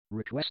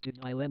Requested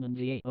by Lemon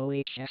the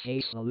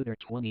OHSA Saluter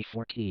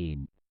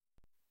 2014.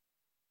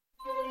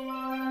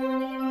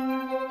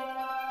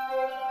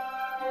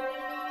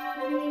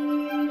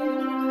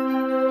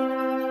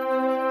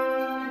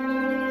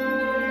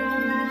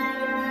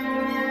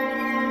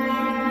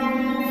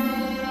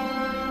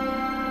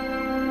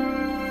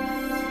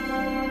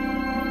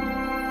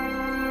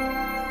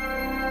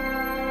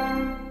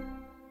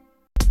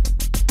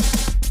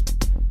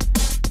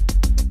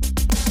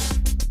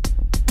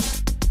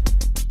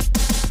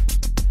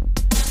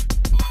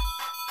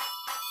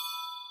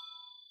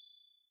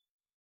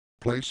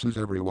 Places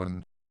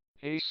everyone.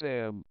 Hey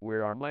Sam,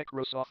 where are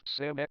Microsoft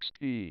Sam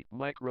XP,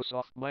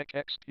 Microsoft Mike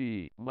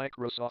XP,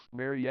 Microsoft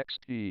Mary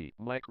XP,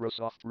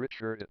 Microsoft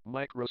Richard,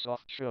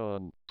 Microsoft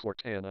Sean,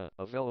 Cortana,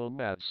 Avello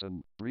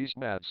Madsen, Breeze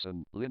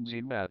Madsen,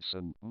 Lindsay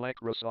Madsen,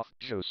 Microsoft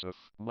Joseph,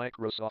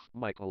 Microsoft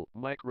Michael,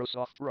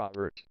 Microsoft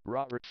Robert,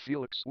 Robert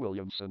Felix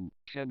Williamson,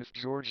 Kenneth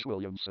George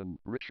Williamson,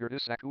 Richard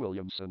Isaac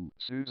Williamson,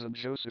 Susan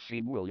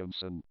Josephine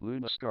Williamson,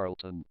 Luna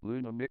Scarlton,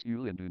 Luna Mickey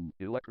Linden,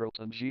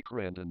 Electralton G.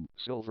 Crandon,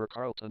 Silver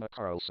Carlton A.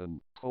 Carlson,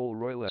 Cole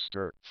Roy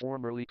Lester,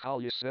 formerly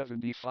Collier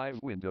 75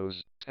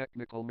 Windows,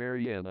 Technical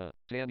Mariana,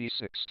 Danny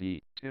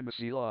 60,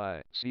 Timothy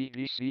Lai,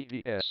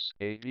 CVCVS,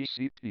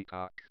 AVC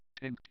Peacock,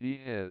 Pink P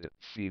Head,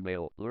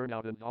 Female,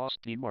 Learnout and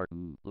Austin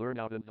Martin,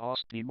 Learnout and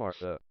Austin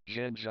Martha,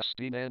 Jen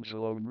Justine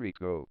Angelo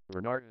Enrico,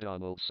 Bernard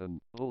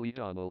Donaldson, Bully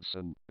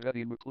Donaldson,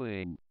 Betty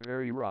McLean,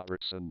 Barry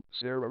Robertson,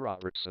 Sarah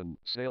Robertson,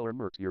 Sailor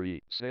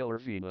Mercury, Sailor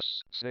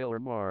Venus, Sailor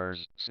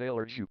Mars,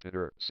 Sailor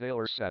Jupiter,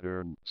 Sailor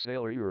Saturn,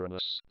 Sailor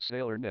Uranus,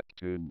 Sailor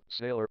Neptune,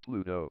 Sailor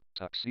Pluto,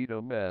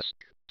 Tuxedo Mask,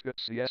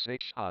 Tootsie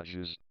S.H.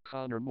 Hodges,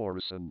 Connor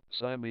Morrison,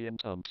 Simeon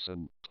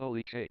Thompson,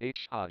 Polly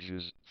K.H.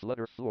 Hodges,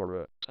 Flutter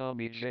Flora,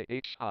 Tommy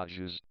J.H.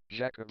 Hodges,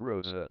 Jacob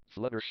Rosa,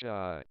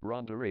 Fluttershy,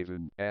 Rhonda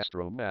Raven,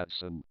 Astro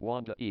Madsen,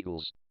 Wanda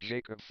Eagles,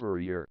 Jacob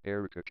Furrier,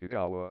 Erica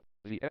Kagawa,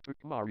 The Epic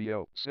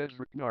Mario,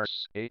 Cedric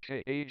Nars,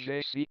 aka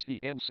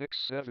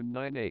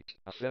JCTN6798,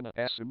 Athena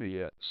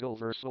Asamiya,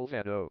 Silver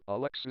Solvato,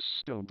 Alexis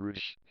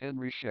Stonebridge,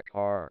 Henry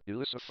Shekhar,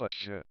 Elissa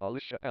Futcha,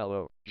 Alicia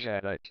Allo,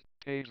 Jadite,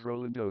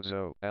 Pedro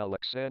Lindozo,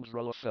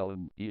 Alexandra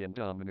LaFellin, Ian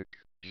Dominic,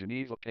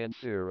 Geneva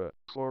Panthera,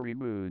 Corey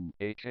Moon,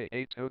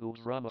 aka Total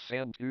Drama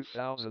Fan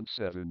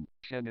 2007,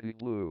 Kennedy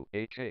Blue,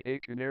 aka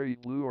Canary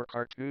Blue or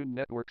Cartoon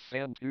Network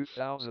Fan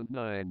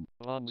 2009,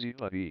 Bonzi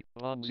Buddy,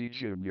 Bonzi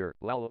Jr.,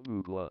 Lala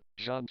Mugla,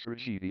 John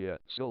Tragedia,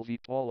 Sylvie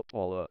Paula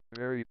Paula,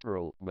 Barry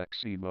Pearl,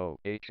 Maximo,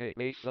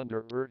 aka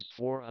Thunderbirds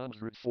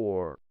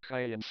 404,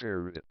 Kyan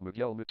Ferret,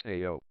 Miguel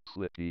Mateo,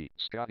 Clippy,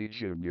 Scotty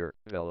Jr.,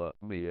 Bella,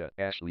 Mia,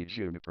 Ashley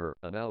Juniper,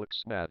 and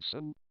Alex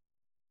Madsen.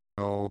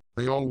 Oh,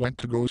 they all went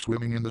to go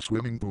swimming in the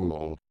swimming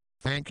pool.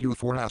 Thank you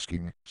for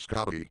asking,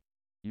 Scotty.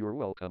 You're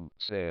welcome,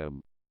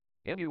 Sam.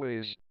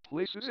 Anyways,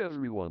 places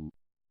everyone.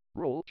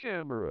 Roll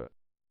camera.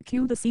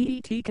 Cue the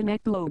CET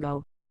Connect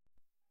logo.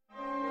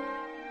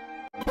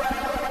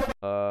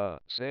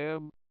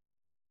 Sam?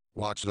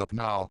 What's up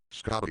now,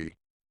 Scotty?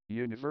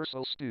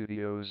 Universal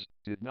Studios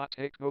did not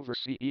take over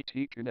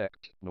CET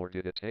Connect, nor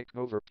did it take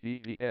over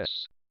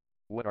PBS.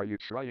 What are you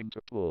trying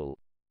to pull?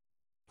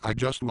 I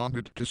just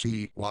wanted to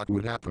see what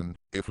would happen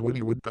if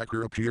Winnie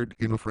Woodpecker appeared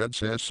in a Fred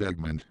Says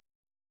segment.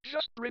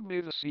 Just bring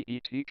me the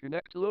CET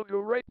Connect logo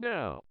right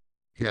now.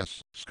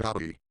 Yes,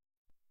 Scotty.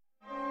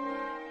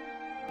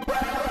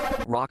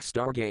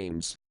 Rockstar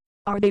Games.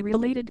 Are they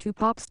related to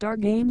Popstar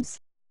Games?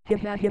 Ha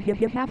ha ha ha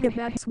ha ha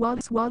ha ha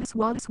swat swat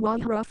swat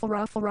swat ruffle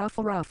ruffle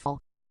ruffle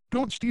ruffle.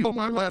 Don't steal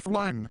my laugh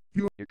line,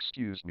 you—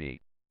 Excuse me.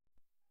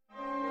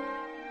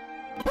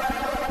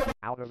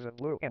 Out of the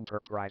Blue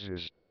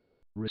Enterprises.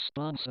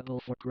 Responsible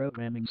for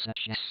programming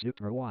such as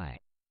Super Y.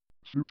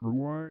 Super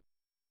Y?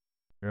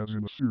 As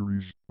in a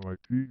series like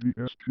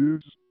PBS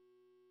Kids?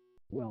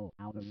 Well,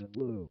 Out of the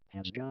Blue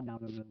has gone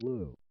out of the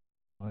blue.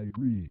 I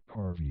agree,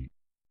 Harvey.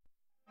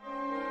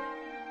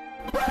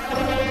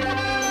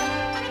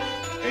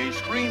 A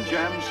Screen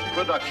Gems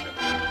production.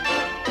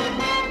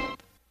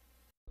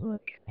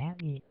 Look,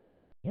 Abby.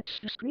 It's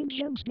the Screen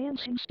Gems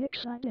Dancing Stick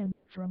Side-In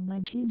from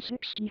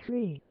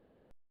 1963.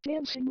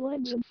 Dancing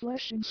legs and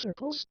flashing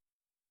circles.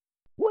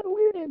 What a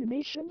weird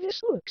animation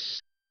this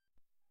looks.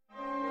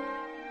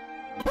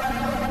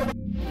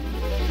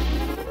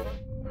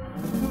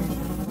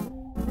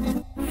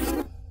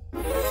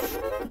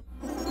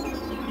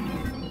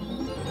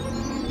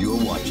 You're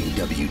watching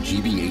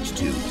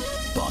WGBH2,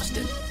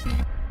 Boston.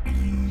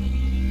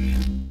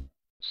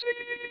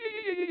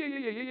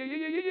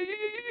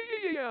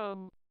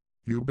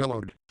 You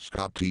bellowed,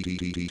 Scott.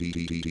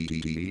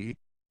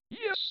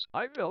 Yes,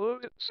 I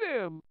bellowed at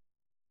Sam.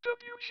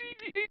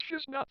 WGBH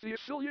is not the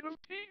affiliate of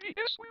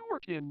PBS we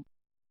work in.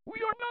 We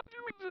are not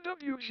doing the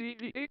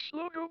WGBH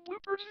logo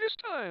bloopers this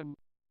time.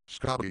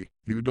 Scotty,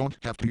 you don't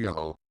have to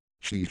yell.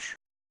 Sheesh.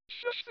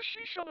 Shush the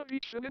sheesh on a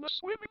beach and in a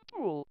swimming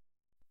pool.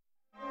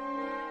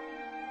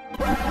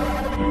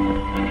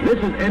 This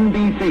is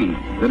NBC,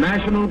 the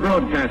national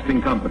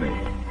broadcasting company.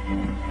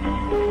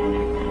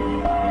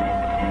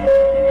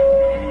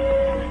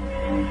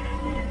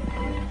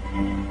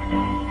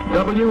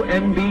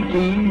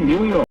 WNBT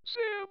New York.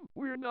 Sam,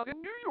 we're not in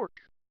New York.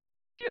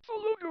 Get the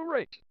logo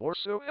right, or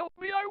so help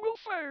me I will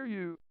fire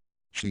you.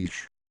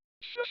 Sheesh.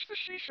 Shush the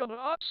sheesh on a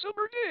hot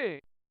summer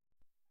day.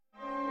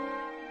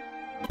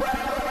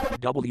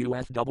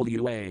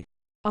 WFWA.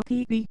 A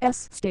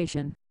PBS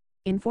station.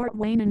 In Fort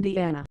Wayne,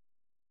 Indiana.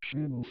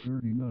 Channel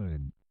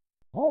 39.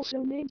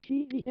 Also named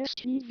PBS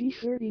TV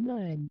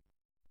 39.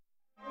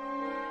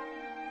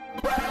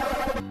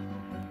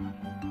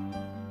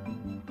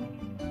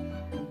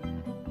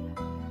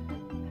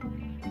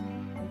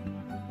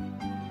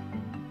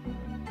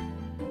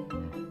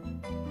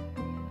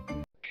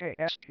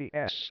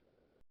 KSPS,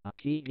 a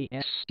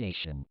PBS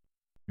station.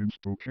 In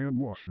Spokane,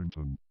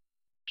 Washington.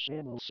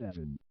 Channel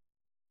 7.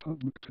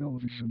 Public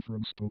television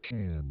from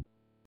Spokane.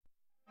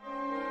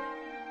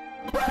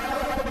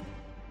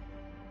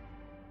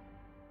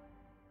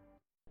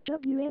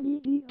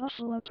 WNED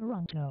Buffalo,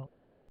 Toronto.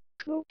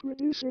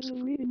 Co-producers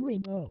of Reading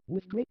Rainbow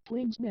with Great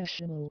Plains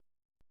National.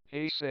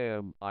 Hey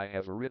Sam, I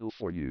have a riddle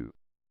for you.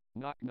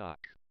 Knock knock.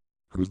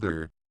 Who's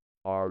there?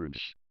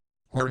 Orange.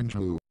 Orange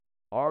who?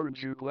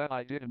 Aren't you glad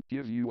I didn't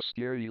give you a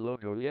scary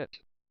logo yet?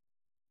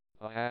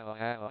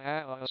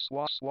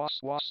 Swa swa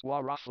swa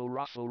swa ruffle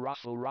ruffle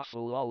ruffle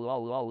ruffle lol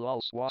lol lol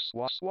lol swa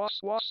swa swa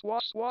swa swa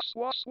swa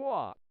swa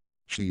swa.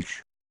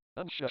 Sheesh.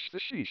 Unshush the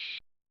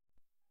sheesh.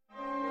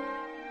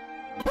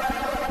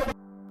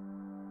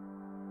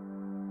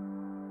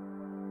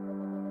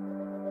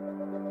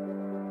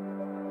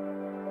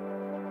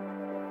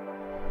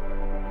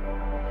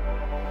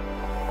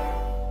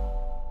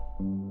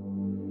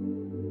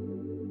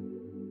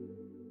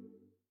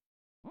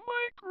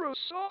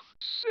 Microsoft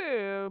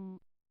Sam.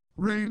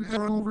 Rain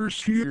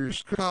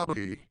overseer's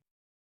copy.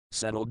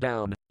 Settle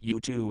down, you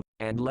two,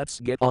 and let's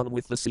get on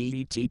with the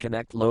CET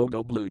Connect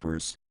logo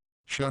bloopers.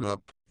 Shut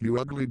up, you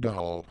ugly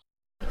doll.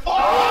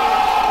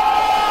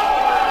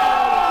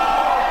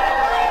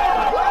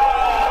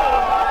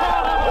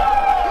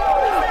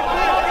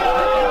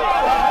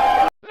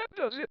 That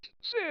does it,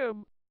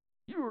 Sam.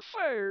 You're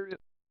fired.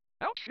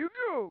 Out you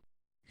go.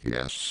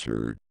 Yes,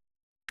 sir.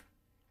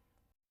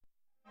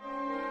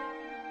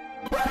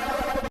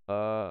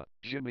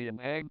 Jimmy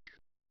and Hank.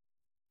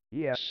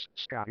 Yes,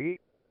 Scotty.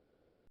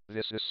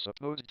 This is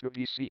supposed to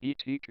be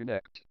CET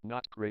Connect,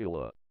 not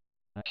Grayla.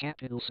 A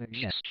capital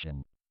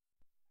suggestion.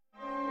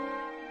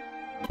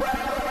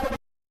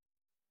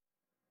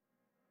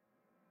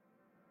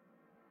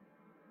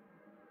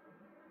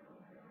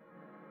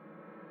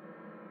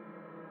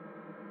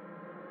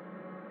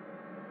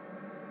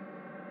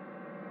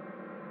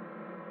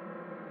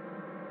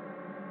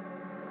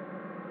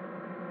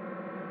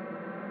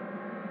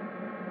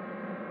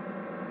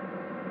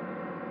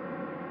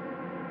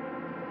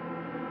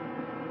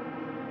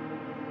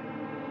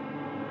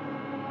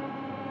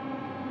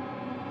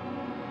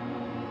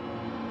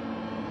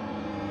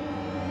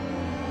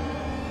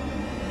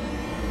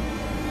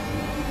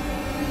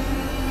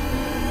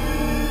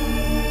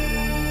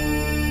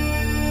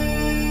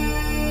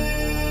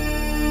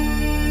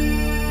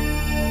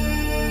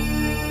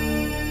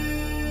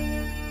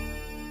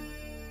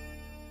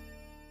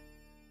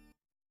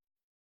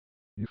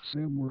 If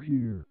Sam were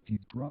here,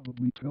 he'd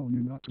probably tell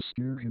you not to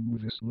scare him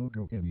with this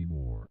logo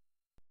anymore.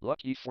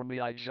 Lucky for me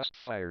I just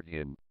fired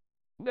him.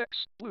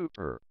 Next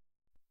blooper.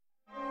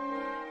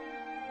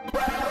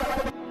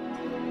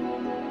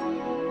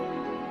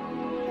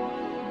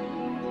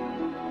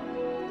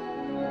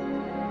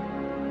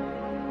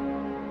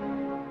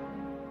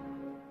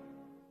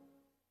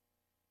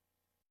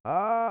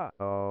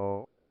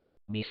 Uh-oh.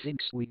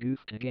 Methinks we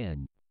goofed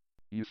again.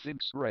 You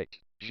think's right,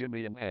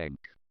 Jimmy and Hank.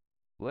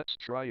 Let's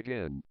try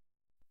again.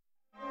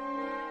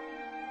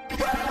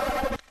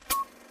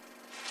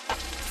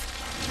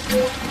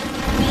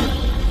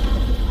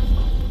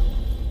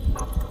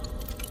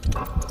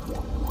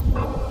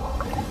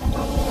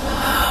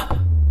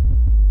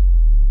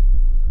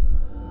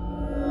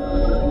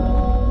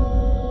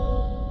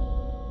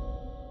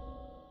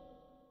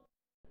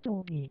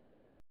 Dolby.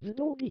 The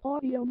Dolby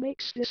audio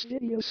makes this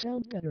video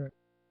sound better.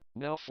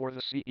 Now for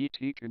the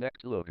CET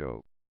Connect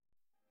logo.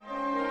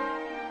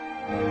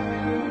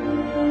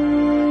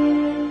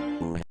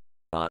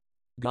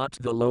 Got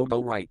the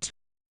logo right.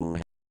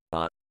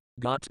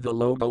 Got the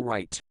logo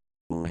right.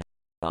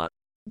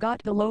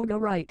 Got the logo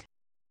right.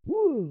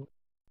 Woo!